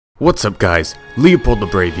What's up guys, Leopold the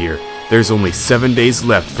Brave here. There's only 7 days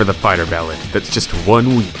left for the fighter ballot. That's just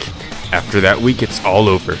 1 week. After that week it's all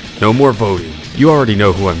over. No more voting. You already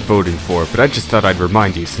know who I'm voting for, but I just thought I'd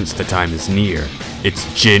remind you since the time is near.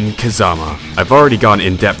 It's Jin Kazama. I've already gone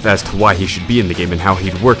in depth as to why he should be in the game and how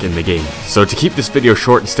he'd work in the game. So to keep this video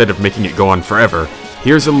short instead of making it go on forever,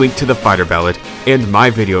 here's a link to the fighter ballot and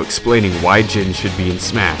my video explaining why Jin should be in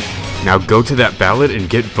Smash. Now go to that ballot and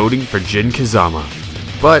get voting for Jin Kazama.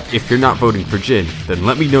 But if you're not voting for Jin, then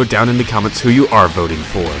let me know down in the comments who you are voting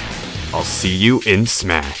for. I'll see you in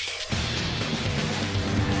Smash.